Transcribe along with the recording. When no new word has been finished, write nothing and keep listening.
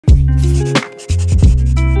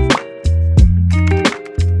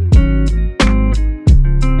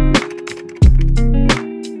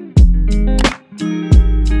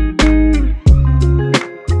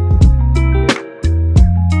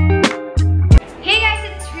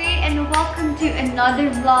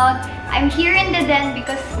vlog. I'm here in the den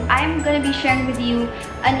because I'm gonna be sharing with you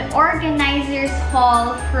an organizer's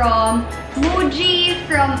haul from MUJI,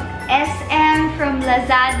 from SM, from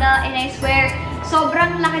LAZADA, and I swear,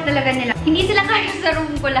 sobrang laki talaga nila. Hindi sila kaya sa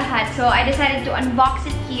room ko lahat. So I decided to unbox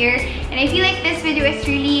it here. And I feel like this video is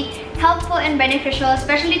really helpful and beneficial,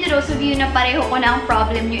 especially to those of you na pareho ko na ang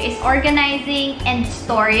problem nyo is organizing and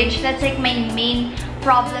storage. That's like my main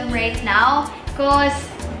problem right now. Because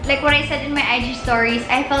like what I said in my IG stories,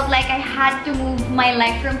 I felt like I had to move my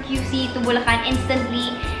life from QC to Bulacan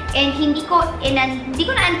instantly. And hindi ko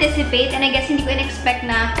na-anticipate, and I guess hindi ko in-expect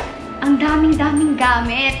na ang daming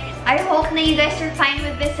gamit. I hope na you guys are fine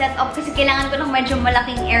with this setup kasi kailangan ko ng medyo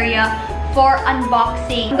malaking area for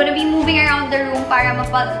unboxing. I'm gonna be moving around the room para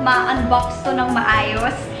ma-unbox to ng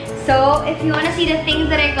maayos. So, if you wanna see the things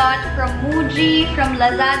that I got from MUJI, from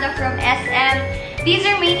LAZADA, from SM, these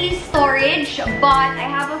are mainly storage, but I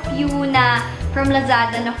have a few na from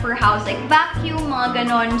LAZADA na for house, like vacuum, mga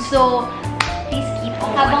ganon. So, please keep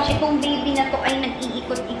on watching. Habang itong baby na to ay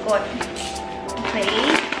nag-iikot-ikot.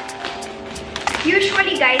 Okay?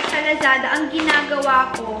 Usually guys, sa LAZADA, ang ginagawa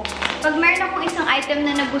ko, pag meron akong isang item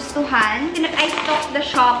na nagustuhan, I stock the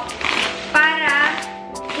shop para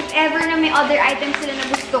if ever na may other items sila na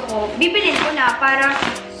gusto ko, bibilin ko na para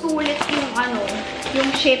sulit yung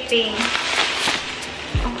shipping.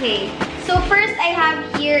 Okay. So first I have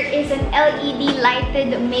here is an LED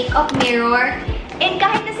lighted makeup mirror. And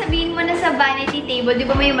kahit nasabihin mo na sa vanity table, di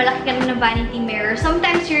ba may malaki ka na vanity mirror,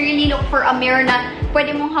 sometimes you really look for a mirror na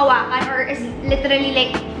pwede mong hawakan or is literally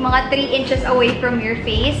like mga 3 inches away from your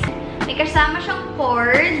face. May kasama siyang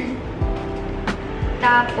cord.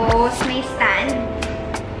 Tapos may stand.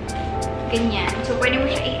 Ganyan. So pwede mo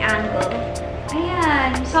siya i-angle.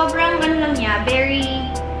 Ayan. Sobrang lang niya. Very...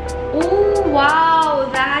 Oh, wow!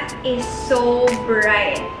 That is so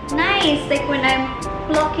bright. Nice! Like when I'm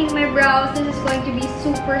plucking my brows, this is going to be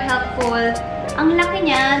super helpful. Ang laki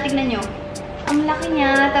niya, tignan nyo. Ang laki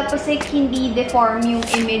niya, tapos like hindi deform yung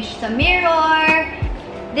image sa mirror.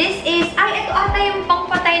 This is, ito ata yung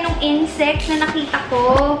pangpatay ng insect na nakita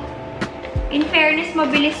ko. In fairness,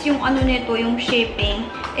 mabilis yung nito, yung shipping.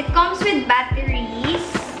 It comes with batteries.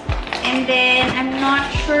 And then, I'm not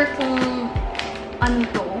sure kung ano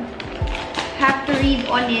to. Have to read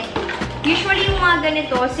on it. Usually yung mga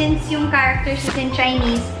ganito, since yung characters is in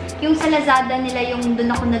Chinese, yung sa LAZADA nila yung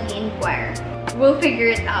doon ako nag-inquire. We'll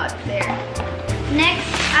figure it out there.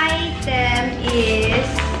 Next item is...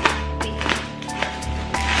 Wait.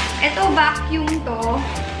 Ito, vacuum to.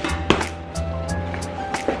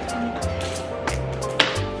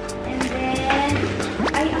 And then...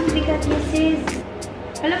 Ay, ang bigat niya sis.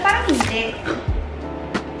 Wala, parang hindi.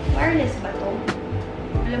 Wireless ba to?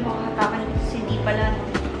 Wala, baka hatakan ito. Hindi pala.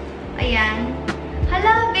 Ayan.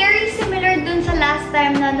 Hala, very similar dun sa last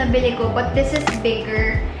time na nabili ko, but this is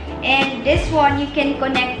bigger. And this one, you can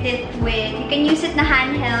connect it with, you can use it na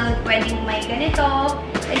handheld, pwedeng may ganito.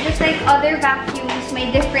 And just like other vacuums,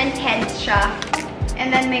 may different heads siya.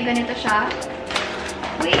 And then may ganito siya.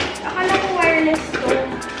 Wait, akala ko wireless to.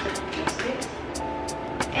 What's this?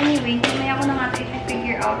 Anyway, may ako na nga ito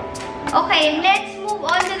i-figure out. Okay, let's move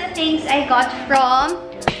on to the things I got from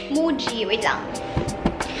MUJI. Wait lang.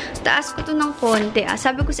 Taas ko to ng konti.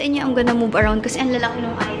 Sabi ko sa inyo, I'm gonna move around kasi ang lalaki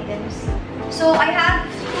ng items. So, I have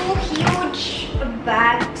 2 huge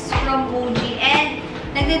bags from MUJI and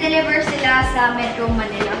nagde-deliver sila sa Metro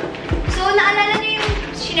Manila. So, naalala niyo yung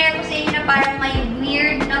shinare ko sa inyo na parang may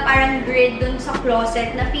weird na parang grid dun sa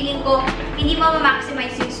closet na feeling ko hindi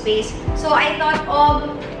ma-maximize yung space. So, I thought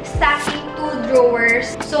of stacking 2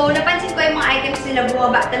 drawers. So, napansin ko yung mga items nila,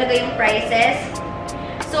 bumaba talaga yung prices.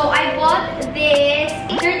 So, I bought this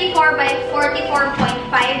 34 by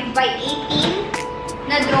 44.5 by 18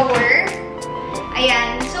 na drawer.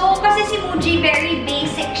 Ayan. So, kasi si MUJI, very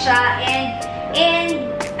basic siya. And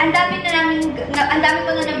ang dami ko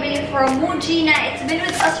na nabili from MUJI na it's been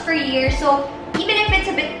with us for years. So, even if it's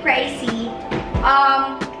a bit pricey,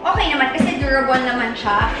 okay naman kasi durable naman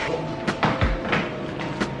siya.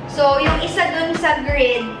 So, yung isa dun sa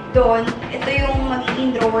grid dun, ito yung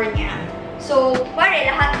magiging drawer niya. So, pare,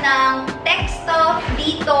 lahat ng tech stuff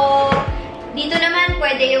dito. Dito naman,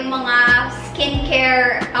 pwede yung mga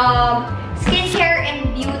skincare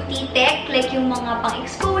and beauty tech. Like yung mga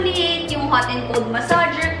pang-exfoliate, yung hot and cold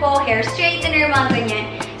massager ko, hair straightener, mga ganyan.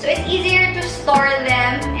 So, it's easier to store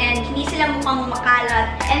them and hindi sila mukhang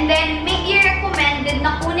makalat. And then, maybe recommended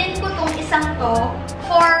na kunin ko tong isang to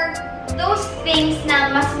for those things na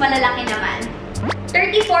mas malalaki naman.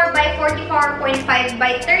 34 by 44.5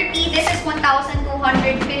 by 30. This is 1,250.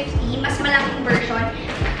 Mas malaking version.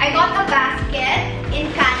 I got a basket in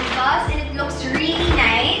canvas and it looks really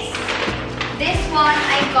nice.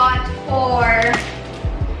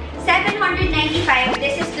 295.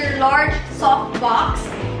 This is their large soft box.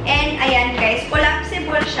 And ayan guys,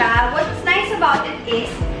 collapsible siya. What's nice about it is,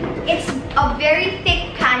 it's a very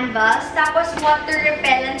thick canvas. Tapos water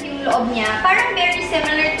repellent yung loob niya. Parang very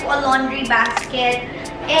similar to a laundry basket.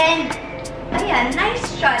 And ayan, nice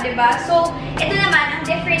siya, diba? So, ito naman, ang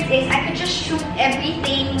difference is, I could just shoot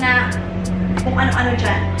everything na kung ano-ano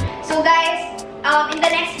dyan. So guys, in the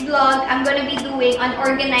next vlog, I'm gonna be doing an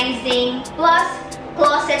organizing plus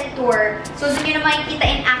closet tour. So, doon nyo na makikita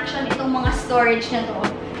in action itong mga storage na to.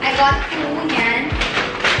 I got 2 yan,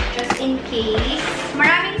 just in case.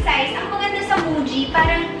 Maraming size. Ang maganda sa MUJI,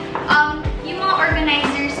 parang yung mga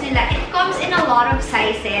organizers nila, it comes in a lot of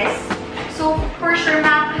sizes. So, for sure,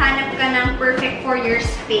 makakahanap ka ng perfect for your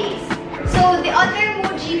space. So, the other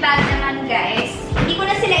MUJI bag naman, guys, hindi ko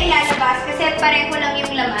na sila ilalabas kasi pareho lang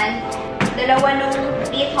yung laman. Dalawa nung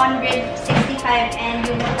 865 and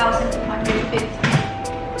yung 1,250.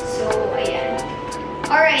 So, ayan.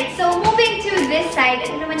 Alright, so moving to this side,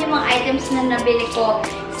 ito naman yung mga items na nabili ko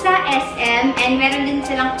sa SM and meron din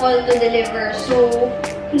silang call to deliver. So,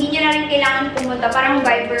 hindi nyo na rin kailangan pumunta. Parang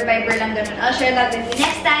Viber lang ganun. I'll share that with you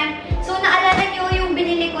next time. So, naalala nyo yung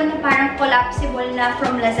binili ko na parang collapsible na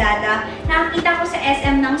from Lazada. Nakakita ko sa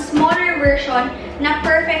SM ng smaller version na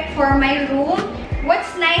perfect for my room.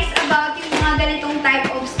 What's nice about yung mga ganitong type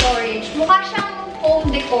of storage, mukha siyang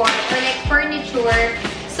home decor or like furniture.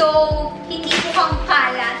 So, hindi mukhang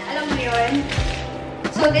kalat. Alam mo yun?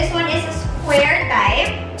 So, this one is a square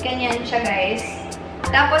type. Ganyan siya, guys.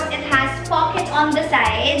 Tapos, it has pockets on the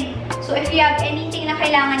side. So, if you have anything na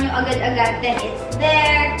kailangan nyo agad-agad, then it's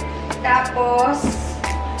there. Tapos,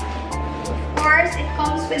 of course, it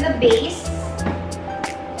comes with a base.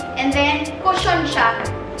 And then, cushion siya.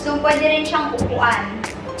 So, pwede rin siyang upuan.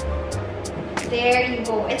 There you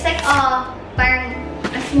go. It's like parang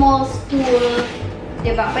a small stool.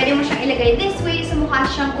 Diba? Pwede mo siyang ilagay this way, so mukha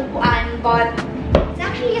siyang upuan, but it's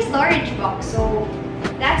actually a storage box. So,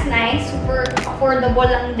 that's nice. Super affordable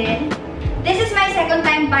lang din. This is my second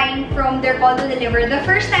time buying from their call to deliver. The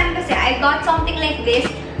first time kasi, I got something like this,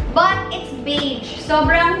 but it's beige.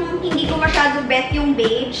 Sobrang hindi ko masyado bet yung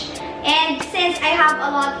beige. And since I have a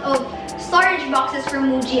lot of storage boxes from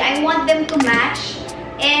MUJI, I want them to match.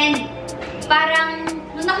 And parang,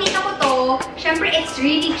 nung nakita ko to, syempre it's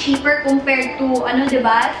really cheaper compared to,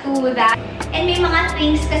 diba? To that. And may mga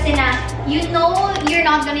things kasi na, you know you're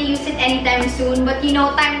not gonna use it anytime soon, but you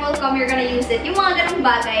know time will come, you're gonna use it. Yung mga ganung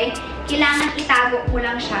bagay, kailangan itago mo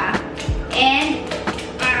lang siya. And,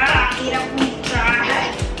 hirap mo siya.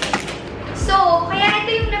 So, kaya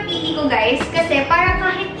ito yung napili ko, guys, kasi parang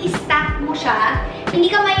kahit i-stack mo siya,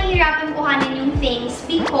 hindi ka mahihirapan kuhanin yung things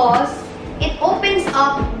because it opens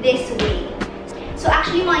up this way. So,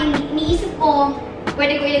 actually, mga iniisip ko,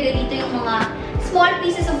 pwede ko ilagay dito yung mga small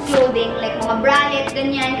pieces of clothing, like mga bralette,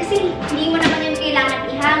 ganyan. Kasi hindi mo naman yung kailangan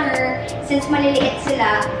i-hanger since maliliit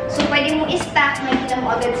sila. So, pwede mo i-stack, makikita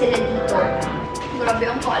mo agad sila dito. Grabe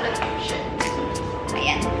ang quality.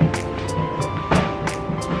 Ayan.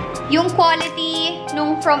 Yung quality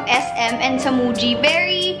nung from SM and sa MUJI,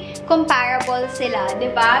 very comparable sila,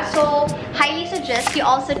 diba? So, highly suggest you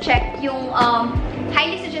also check yung,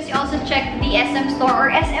 the SM store or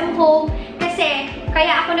SM Home kasi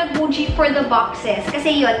kaya ako nag-MUJI for the boxes.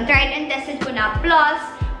 Kasi yun, tried and tested ko na. Plus,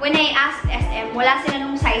 when I asked SM, wala sila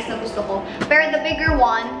nung size na gusto ko. Pero the bigger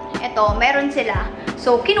one, ito, meron sila.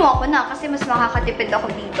 So, kinuha ko na kasi mas makakatipid ako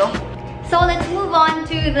dito. So, let's move on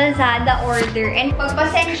to the LAZADA order. And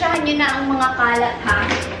pagpasensyahan nyo na ang mga kalat, ha?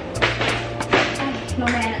 Ay,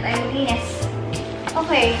 mamaya na tayo linis.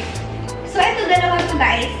 Okay. So, ito, dalawa to,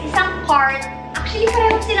 guys. Isang cart. Actually,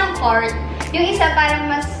 pareho silang cart. Yung isa parang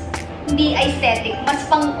mas hindi aesthetic, mas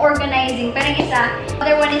pang-organizing. Pero yung isa,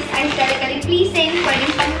 other one is aesthetically pleasing,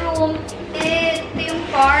 pwedeng pang-room. Ito yung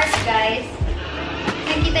cart, guys.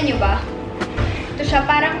 Nakikita nyo ba? Ito siya,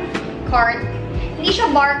 parang cart. Hindi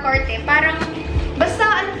siya bar cart eh. Parang, basta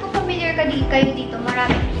alam ko familiar kayo dito.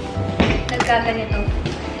 Maraming nagkaganito.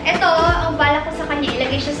 Ito, ang bala ko sa kanya,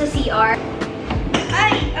 ilagay siya sa CR.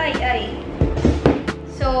 Ay.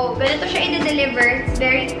 So, ganito siya i-deliver. It's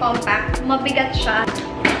very compact. Mabigat siya.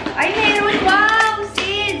 Ay, meron! Wow,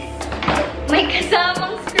 sis! May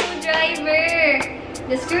kasamang screwdriver.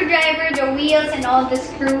 The screwdriver, the wheels, and all the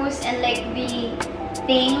screws, and like the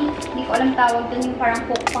thing. Hindi ko alam tawag dun yung parang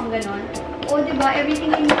hook pang ganon. Oh, diba?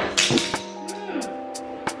 Everything you need.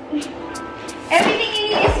 Everything you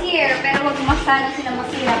need is here. Pero wag masala sila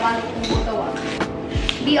masira bago kung magawa.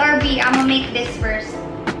 BRB, I'm gonna make this first.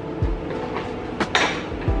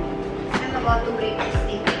 I'm about to break this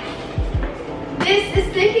thing. This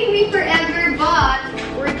is taking me forever, but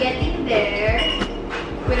we're getting there.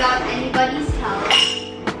 without anybody's help.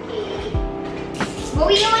 Okay. But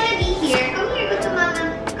we don't wanna be here. Come here, go to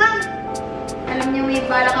mama. Come! Alam niyo, may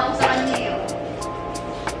balak ako sa kanya eh.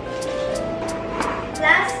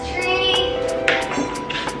 Last tray.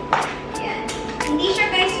 Yan. Hindi siya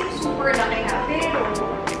guys yung super laki na, pero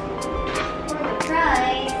for the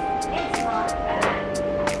price, it's not bad.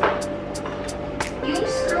 Yung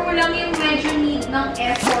screw lang yung medyo need ng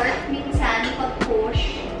effort minsan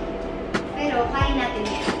pag-push. Pero kaya natin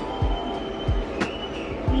yan.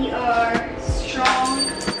 We are strong.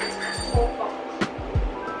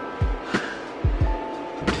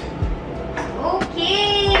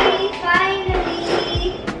 Okay!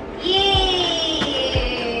 Finally! Yay!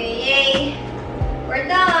 We're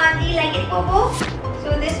done! Do you like it, Popo?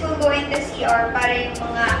 So this will go in the CR para yung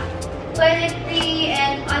mga toiletry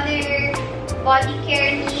and other body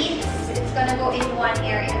care needs. It's gonna go in one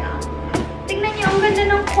area now. Tignan niyo, ang ganda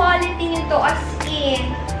ng quality nito as in.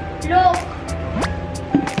 Look!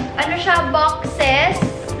 Ano siya, boxes.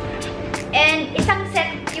 And isang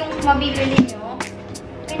set yung mabibili nyo.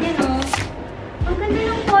 Ganyan o. Ang ganda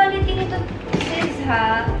ng quality nito, sis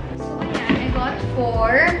ha. So ayan, I got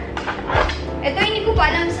 4. Ito hindi ko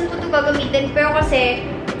pa alam saan ko ito gagamitin. Pero kasi,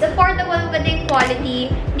 it's affordable, maganda yung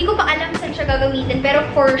quality. Hindi ko pa alam saan siya gagamitin. Pero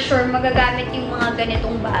for sure, magagamit yung mga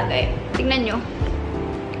ganitong bagay. Tignan nyo.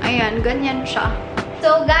 Ayan, ganyan siya.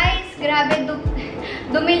 So guys, grabe,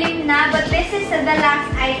 dumilim na. But this is the last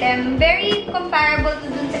item. Very comparable to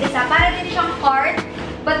dun sa isa. Para din siyang cart.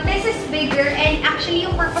 But this is bigger. And actually,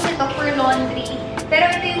 yung purpose ito for laundry. Pero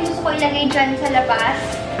ito yung gusto ko ilagay dyan sa labas.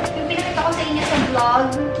 Yung pinakita ko sa inyo sa vlog.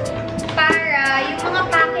 Para yung mga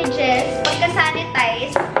packages,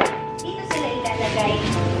 pagka-sanitize, dito sila ilalagay.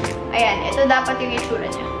 Ayan, ito dapat yung itsura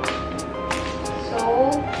niya. So,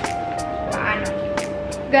 paano?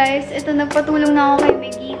 Guys, ito nagpatulong na ako kay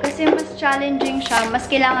Miggy kasi mas challenging siya. Mas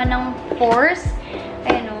kailangan ng force.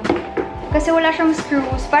 Ayan o. Kasi wala siyang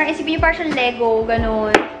screws. Parang isipin niyo parang siyang Lego.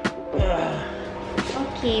 Ganun.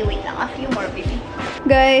 Okay, wait lang. A few more, baby.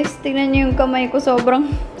 Guys, tignan niyo yung kamay ko.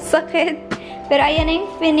 Sobrang sakit. Pero ayan na yung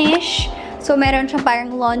finish. So, meron siyang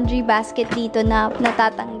parang laundry basket dito na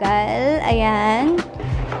natatanggal. Ayan.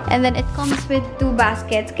 And then, it comes with 2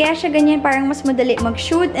 baskets. Kaya siya ganyan, parang mas madali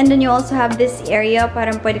mag-shoot. And then, you also have this area,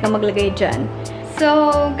 parang pwede kang maglagay dyan.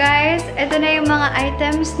 So, guys, ito na yung mga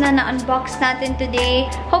items na na-unbox natin today.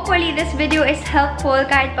 Hopefully, this video is helpful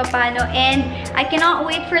kahit papano. And I cannot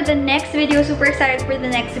wait for the next video. Super excited for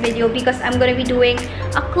the next video because I'm gonna be doing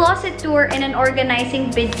a closet tour and an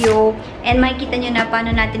organizing video. And makikita nyo na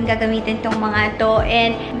paano natin gagamitin tong mga to.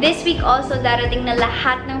 And this week also, darating na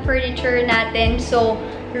lahat ng furniture natin. So,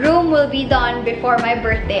 room will be done before my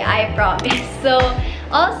birthday, I promise. So,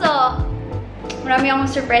 also, marami akong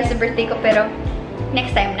surprise sa birthday ko, pero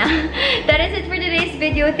next time na. That is it for today's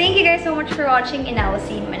video. Thank you guys so much for watching, and I will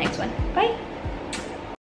see you in my next one. Bye!